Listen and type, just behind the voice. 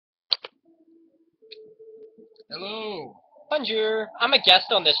Hello. Bonjour. I'm a guest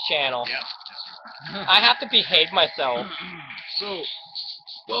on this channel. Yeah. I have to behave myself. So,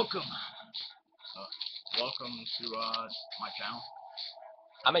 welcome. Welcome to my channel.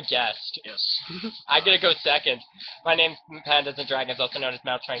 I'm a guest. Yes. I'm gonna go second. My name's pandasanddragons, also known as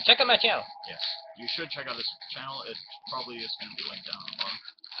metaltrain. Check out my channel. Yes. You should check out this channel. It probably is going to be linked down below.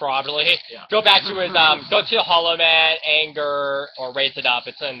 Probably. Yeah. Go back to his go to Hollow Man, Anger, or Raise It Up.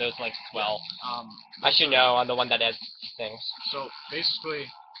 It's in those links as well. I should know. I'm the one that has things. So basically,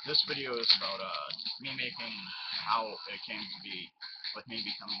 this video is about me making how it came to be with me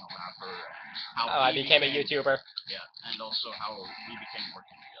becoming a rapper and how I became a YouTuber. Yeah, and also how we became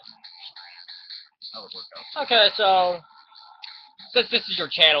working together. How it worked out. Okay, so since this is your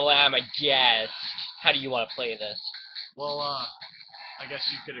channel and I'm a guest, how do you want to play this? Well, I guess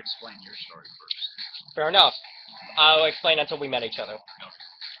you could explain your story first. Fair enough. I'll explain until we met each other. Okay.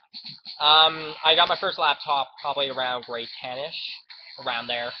 I got my first laptop probably around grade 10-ish, around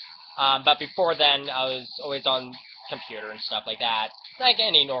there. But before then, I was always on computer and stuff like that, like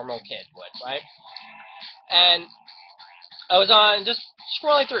any normal kid would, right? And I was on just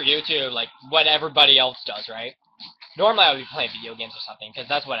scrolling through YouTube, like what everybody else does, right? Normally I would be playing video games or something, because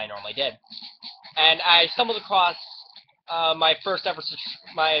that's what I normally did. And I stumbled across my first ever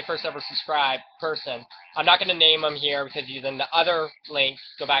subscribed person. I'm not going to name him here because he's in the other link.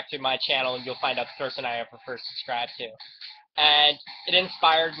 Go back to my channel and you'll find out the person I ever first subscribed to. And it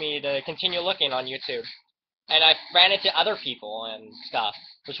inspired me to continue looking on YouTube. And I ran into other people and stuff,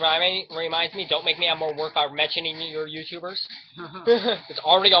 which reminds me, don't make me have more work by mentioning your YouTubers. It's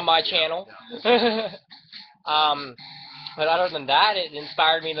already on my channel. Yeah. But other than that, it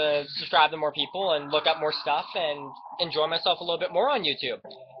inspired me to subscribe to more people and look up more stuff and enjoy myself a little bit more on YouTube.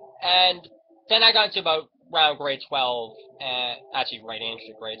 And then I got into about around grade 12, actually right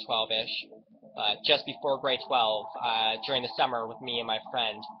into grade 12-ish, just before grade 12, during the summer with me and my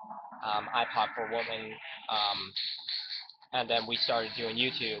friend, I popped for a woman, and then we started doing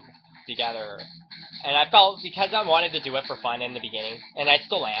YouTube together. And I felt, because I wanted to do it for fun in the beginning, and I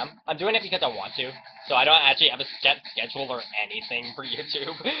still am, I'm doing it because I want to, so I don't actually have a set schedule or anything for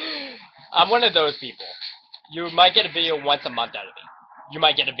YouTube. I'm one of those people. You might get a video once a month out of me. You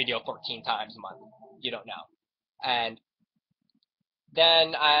might get a video 14 times a month. You don't know. And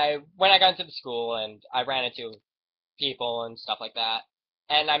then when I got into the school and I ran into people and stuff like that,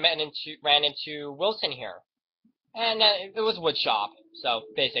 and I ran into Wilson here. And it was wood shop, so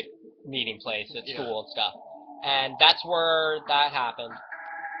basic meeting place at school and stuff. And that's where that happened.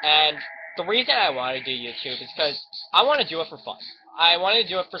 And the reason I want to do YouTube is because I want to do it for fun. I want to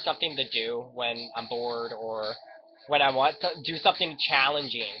do it for something to do when I'm bored or when I want to do something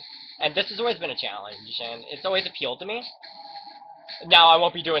challenging. And this has always been a challenge, and it's always appealed to me. Now, I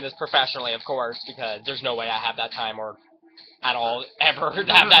won't be doing this professionally, of course, because there's no way I have that time or at all ever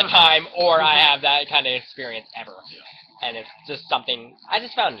have that time or I have that kind of experience ever. And it's just something I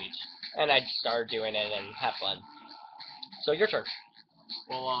just found neat, and I just started doing it and have fun. So your turn.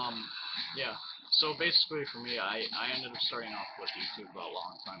 Well, yeah. So basically for me, I ended up starting off with YouTube a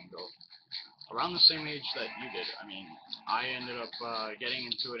long time ago. Around the same age that you did. I mean, I ended up getting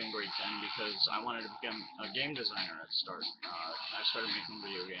into it in grade 10 because I wanted to become a game designer at the start. I started making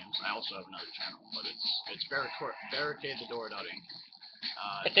video games. I also have another channel, but it's barricade-the-door.ing.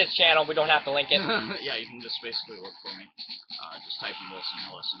 It's his channel. We don't have to link it. Yeah, you can just basically look for me. Just type in Wilson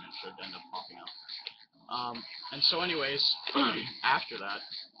Ellis and it should end up popping up. And so anyways, after that,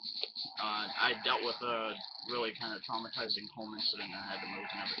 I dealt with a really kind of traumatizing home incident. I had to move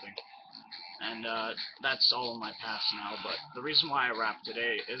and everything. And that's all in my past now, but the reason why I rap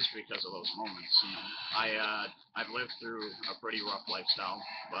today is because of those moments. You know, I've lived through a pretty rough lifestyle,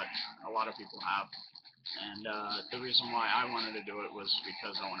 but a lot of people have. And the reason why I wanted to do it was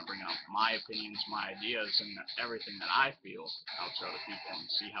because I want to bring out my opinions, my ideas, and everything that I feel out to other people and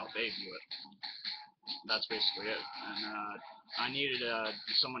see how they view it. That's basically it. And I needed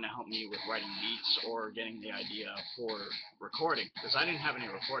someone to help me with writing beats or getting the idea for recording, because I didn't have any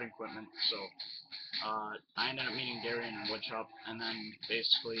recording equipment, so I ended up meeting Darian in woodshop, and then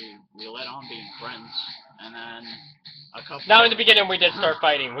basically we led on being friends, and then a couple... Now in the beginning we did start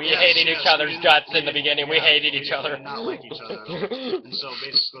fighting. We hated each other's guts in the beginning. We hated each other. We did not like each other at all. And so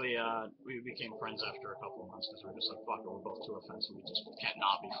basically we became friends after a couple of months, because we were just like, fuck it, we're both too offensive, we just can't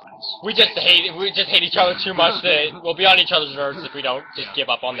not be friends. We just hate each other too much that we'll be on each other's nerves if we don't just give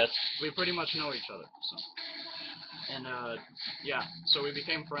up on this. We pretty much know each other, so. And, yeah, so we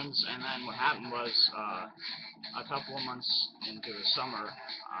became friends, and then what happened was, a couple of months into the summer,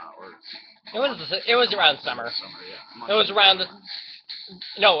 It was around summer. Yeah, It was around the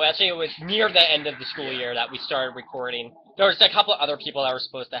No, actually, it was near the end of the school year that we started recording. There was a couple of other people that were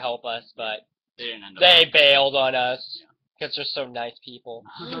supposed to help us, but They didn't end up. they bailed on us because they're so nice people.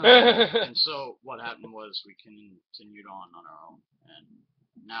 And so what happened was we continued on our own, and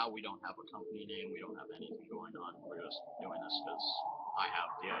now we don't have a company name, we don't have anything going on. We're just doing this because I have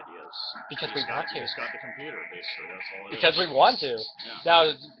the ideas. Because we want to. We just got the computer, basically. That's all it Because is. we want to. Yeah.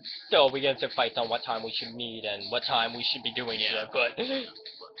 Now, still, we get into fights on what time we should meet and what time we should be doing it, but There's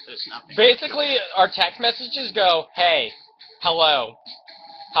nothing. basically, our text messages go, hey, hello,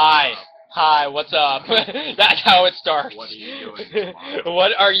 hi, hi, what's up? That's how it starts. What are you doing tomorrow?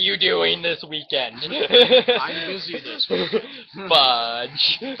 What are you doing this weekend? I'm busy this weekend.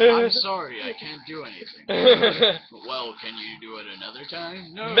 Fudge. I'm sorry, I can't do anything. Well, can you do it another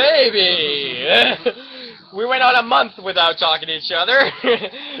time? No. Maybe. We went on a month without talking to each other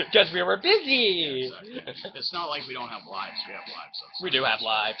because we were busy. Exactly. It's not like we don't have lives. We have lives. We do have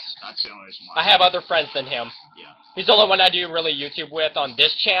lives. That's the only reason why. I have other friends than him. Yeah. He's the only one I do really YouTube with on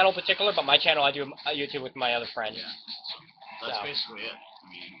this channel in particular, but my channel I do YouTube with my other friends. Yeah. So that's So. basically it. I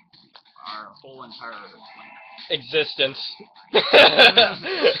mean, our whole entire Existence. best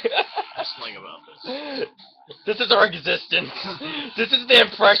thing about this. This is our existence. This is the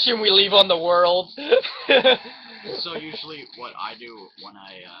impression we leave on the world. So usually, what I do when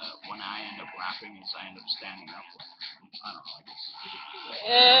I end up rapping is I end up standing up. I don't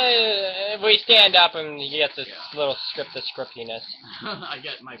know. We stand up and he gets this Yeah. little scriptiness. I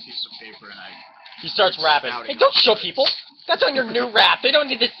get my piece of paper and He starts rapping. Hey, don't show people. That's on your new rap. They don't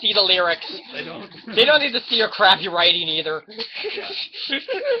need to see the lyrics. They don't. They don't need to see your crappy writing either. Yeah.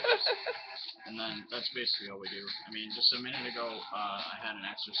 And then that's basically all we do. I mean, just a minute ago, I had an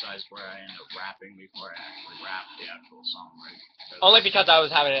exercise where I ended up rapping before I actually rapped the actual song, right? Only because I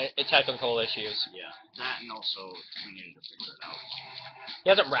was having technical issues. Yeah, that and also we needed to figure it out. He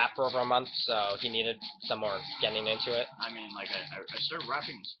hasn't rapped for over a month, so he needed some more getting into it. I mean, like, I started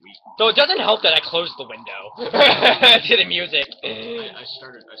rapping this week. Though it doesn't help that I closed the window to the music. I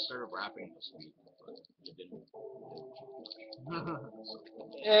started rapping this week, but it didn't.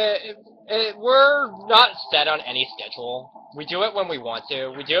 We're not set on any schedule. We do it when we want to.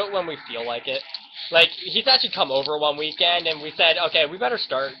 We do it when we feel like it. Like, he's actually come over one weekend, and we said, okay, we better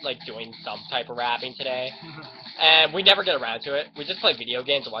start, like, doing some type of rapping today. And we never get around to it. We just play video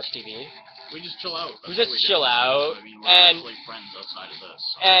games and watch TV. We just chill out. We just chill out. I mean, we're and actually friends outside of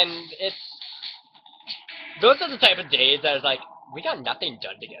this. So. And it's... Those are the type of days that is like, we got nothing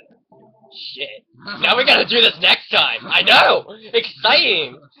done together. Shit. Now we gotta do this next time. I know!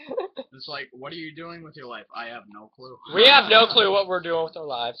 Exciting! It's like, what are you doing with your life? I have no clue. We have no clue what we're doing with our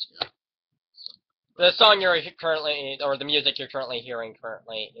lives. The song you're currently, or the music you're currently hearing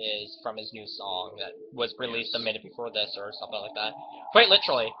currently is from his new song that was released a minute before this or something like that. Quite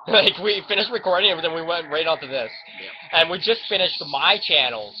literally. Like, we finished recording and then we went right onto this. Yeah. And we just finished my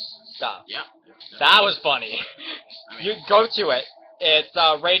channel's stuff. Yeah. That was funny. I mean, You go to it. It's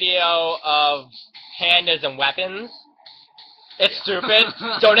a radio of pandas and weapons. It's stupid.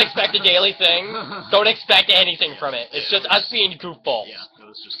 Don't expect a daily thing. Don't expect anything from it. It's just us being goofballs. Yeah, it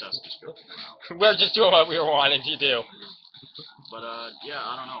was just us just goofing around. We're just doing what we were wanting to do. But yeah,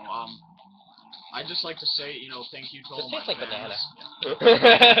 I don't know. I'd just like to say, you know, thank you to all This my tastes like fans. banana.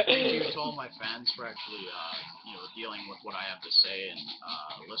 Yeah. Thank you to all my fans for actually, you know, dealing with what I have to say and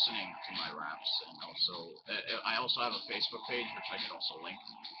listening to my raps. And also, I also have a Facebook page, which I could also link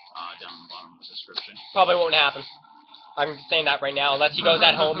down in the bottom of the description. Probably won't happen. I'm saying that right now, unless he goes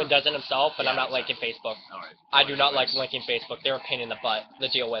at home and does it himself, and I'm not linking Facebook. Alright. I do not like linking Facebook. They're a pain in the butt to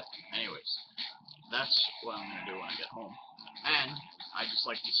deal with. Anyways, that's what I'm going to do when I get home. And I'd just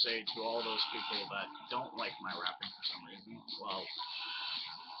like to say to all those people that don't like my rapping for some reason, well,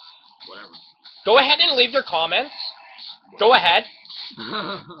 whatever. Go ahead and leave your comments. Go ahead.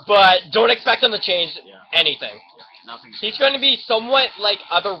 But don't expect them to change anything. Yeah, nothing's He's going to be somewhat like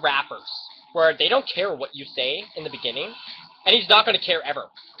other rappers, where they don't care what you say in the beginning, and he's not going to care ever.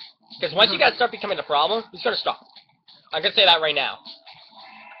 Because once you guys start becoming a problem, he's going to stop. I'm going to say that right now.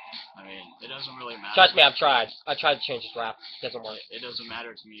 I mean, it doesn't really matter. Trust me, I've tried. I tried to change his rap. It doesn't work. It doesn't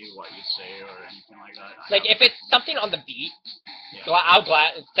matter to me what you say or anything like that. Like, if it's something on the beat, Yeah. well, I'll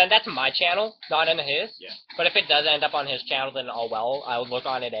send that to my channel, not on his. Yeah. But if it does end up on his channel, then all well, I'll look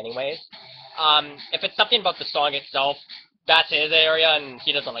on it anyways. If it's something about the song itself, that's his area, and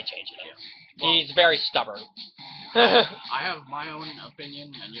he doesn't like changing it. Yeah. Well, He's very stubborn. I have my own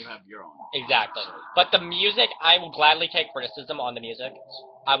opinion, and you have your own. Exactly. But the music, I will gladly take criticism on the music.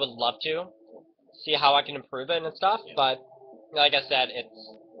 I would love to see how I can improve it and stuff, Yeah. but like I said,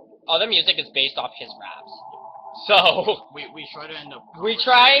 all the music is based off his raps. So We try to end up.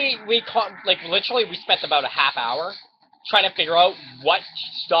 like literally we spent about a half hour trying to figure out what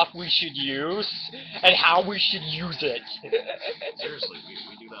stuff we should use and how we should use it. Seriously,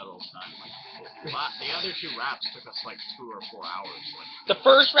 we do that all the time. Like the other two raps took us like 2 or 4 hours. Like The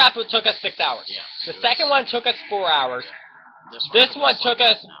first rap took us 6 hours. yeah. The second one took us 4 hours. Yeah. This one took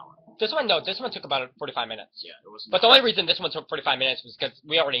like us. an hour. This one took about 45 minutes. Yeah, it was. But the only reason this one took 45 minutes was because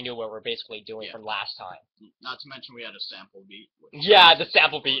we already knew what we were basically doing from last time. Not to mention we had a sample beat. Yeah, the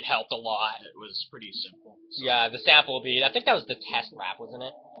sample beat helped a lot. It was pretty simple. So. Yeah, the sample beat. I think that was the test rap, wasn't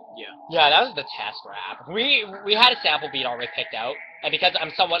it? Yeah. Yeah, that was the test rap. We had a sample beat already picked out, and because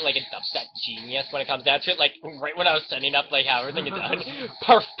I'm somewhat like a dubstep genius when it comes down to it, like right when I was setting up like how everything is done,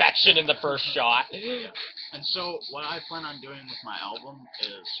 perfection in the first shot. And so what I plan on doing with my album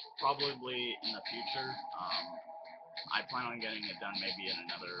is probably in the future. I plan on getting it done maybe in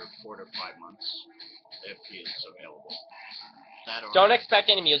another 4 to 5 months if it's available. Don't expect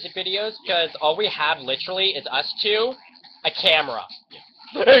any music videos because all we have literally is us two, a camera. Yeah.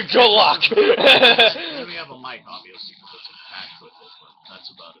 Good luck. Then we have a mic, obviously, because it's attached with it. But that's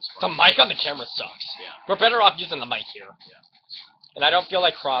about as far. The mic on the camera sucks. Yeah. We're better off using the mic here. Yeah. And I don't feel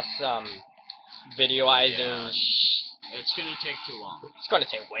like videoizing. Yeah. It's gonna take too long. It's gonna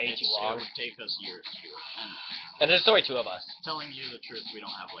take way too long. It would take us years to do it. And there's only 2 of us. Telling you the truth, we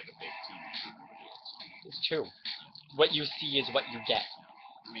don't have like a big team of people to do it. It's true. What you see is what you get.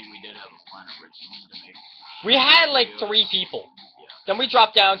 I mean, we did have a plan originally to make. We had like 3 people. Yeah. Then we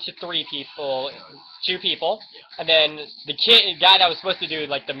dropped down to 3 people, 2 people, Yeah. and then the guy that was supposed to do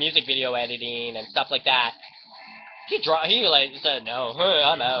like the music video editing and stuff like that. He said no,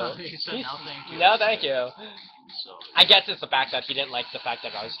 I'm out. He said no, thank you. No, thank you. So, I guess it's the fact that he didn't like the fact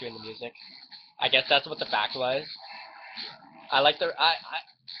that I was doing the music. I guess that's what the fact was. I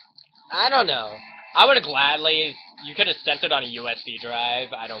don't know. I would have gladly. You could have sent it on a USB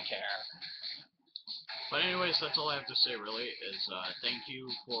drive. I don't care. but anyways, that's all I have to say really is thank you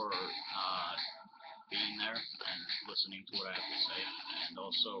for being there and listening to what I have to say, and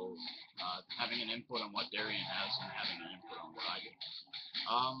also having an input on what Darian has and having an input on what I do.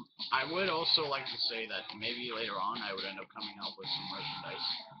 I would also like to say that maybe later on I would end up coming out with some merchandise,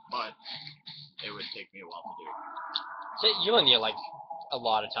 but it would take me a while to do. So you will need like a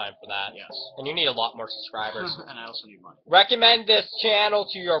lot of time for that. Yes. And you need a lot more subscribers. And I also need money. Recommend this channel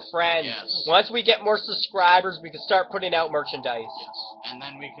to your friends. Yes. Once we get more subscribers, we can start putting out merchandise. Yes. And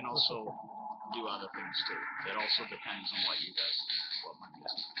then we can also do other things too. It also depends on what you guys what my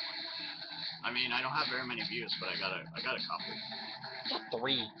music. I mean, I don't have very many views, but I got a couple. You got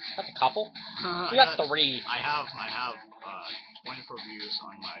 3. That's a couple? You got 3. I have 24 views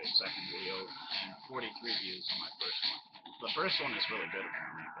on my second video and 43 views on my first one. The first one is really good. I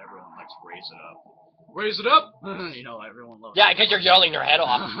mean, everyone likes raise it up. Raise it up! You know, everyone loves Yeah, it. because you're yelling your head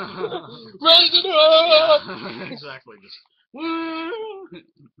off. Raise it up! Yeah, exactly. Just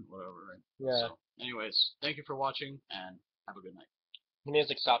whatever, right? Yeah. So, anyways, thank you for watching and have a good night. The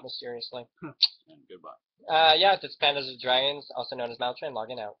music stopped mysteriously. And goodbye. Yeah, this is Pandas and Dragons, also known as metaltrain,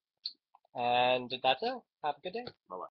 logging out. And that's it. Have a good day. Bye-bye.